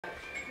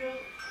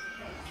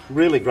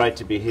Really great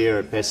to be here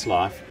at Best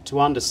Life to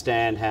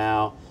understand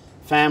how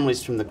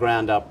families from the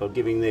ground up are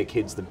giving their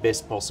kids the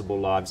best possible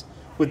lives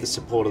with the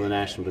support of the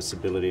National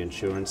Disability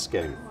Insurance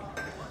Scheme.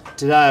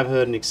 Today I've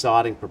heard an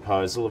exciting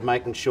proposal of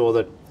making sure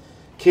that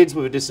kids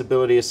with a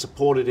disability are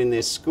supported in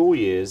their school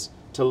years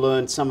to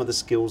learn some of the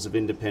skills of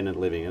independent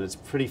living, and it's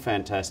pretty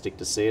fantastic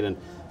to see it, and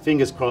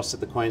fingers crossed that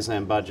the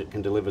Queensland budget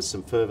can deliver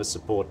some further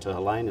support to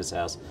Helena's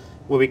house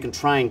where we can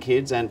train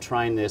kids and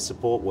train their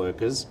support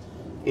workers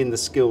in the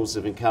skills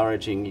of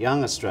encouraging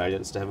young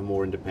Australians to have a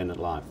more independent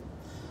life.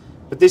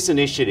 But this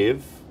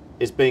initiative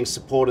is being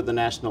supported at the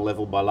national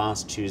level by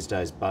last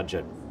Tuesday's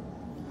budget.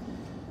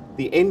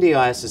 The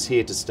NDIS is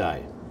here to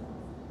stay.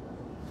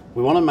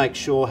 We want to make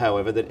sure,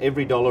 however, that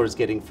every dollar is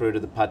getting through to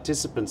the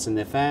participants and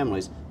their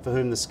families for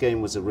whom the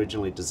scheme was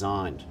originally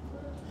designed.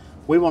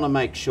 We want to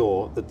make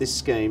sure that this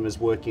scheme is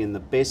working in the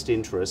best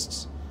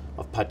interests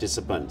of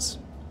participants.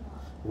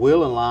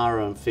 Will and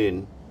Lara and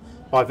Finn,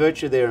 by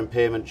virtue of their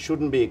impairment,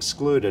 shouldn't be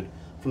excluded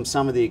from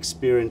some of the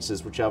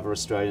experiences which other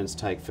Australians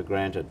take for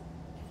granted.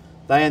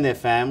 They and their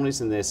families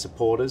and their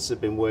supporters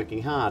have been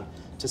working hard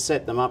to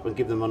set them up and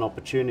give them an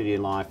opportunity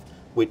in life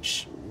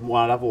which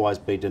might otherwise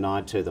be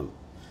denied to them.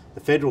 The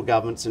federal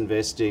government's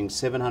investing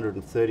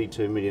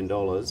 $732 million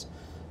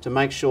to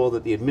make sure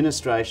that the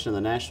administration of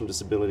the National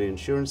Disability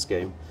Insurance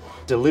Scheme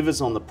delivers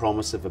on the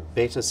promise of a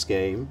better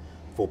scheme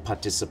for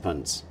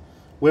participants.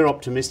 We're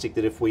optimistic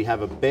that if we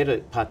have a better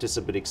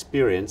participant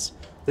experience,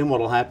 then what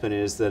will happen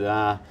is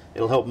that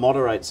it'll help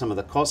moderate some of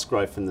the cost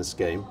growth in the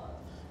scheme,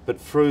 but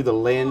through the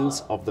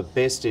lens of the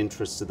best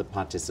interests of the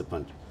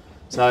participant.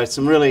 So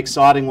some really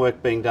exciting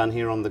work being done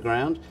here on the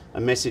ground,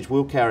 a message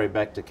we'll carry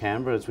back to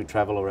Canberra as we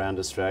travel around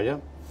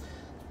Australia.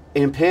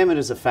 Impairment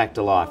is a fact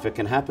of life. It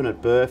can happen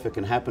at birth, it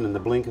can happen in the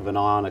blink of an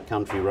eye on a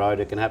country road,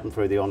 it can happen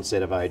through the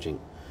onset of ageing.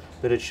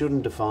 But it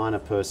shouldn't define a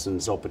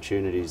person's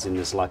opportunities in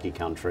this lucky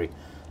country.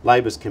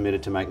 Labor's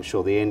committed to making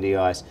sure the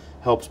NDIS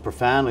helps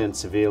profoundly and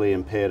severely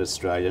impaired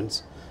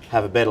Australians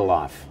have a better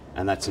life,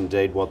 and that's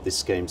indeed what this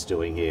scheme's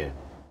doing here.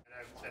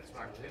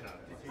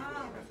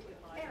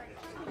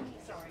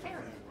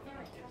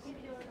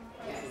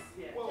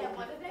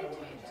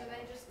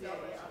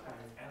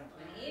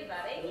 Here,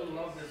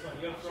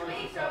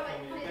 buddy.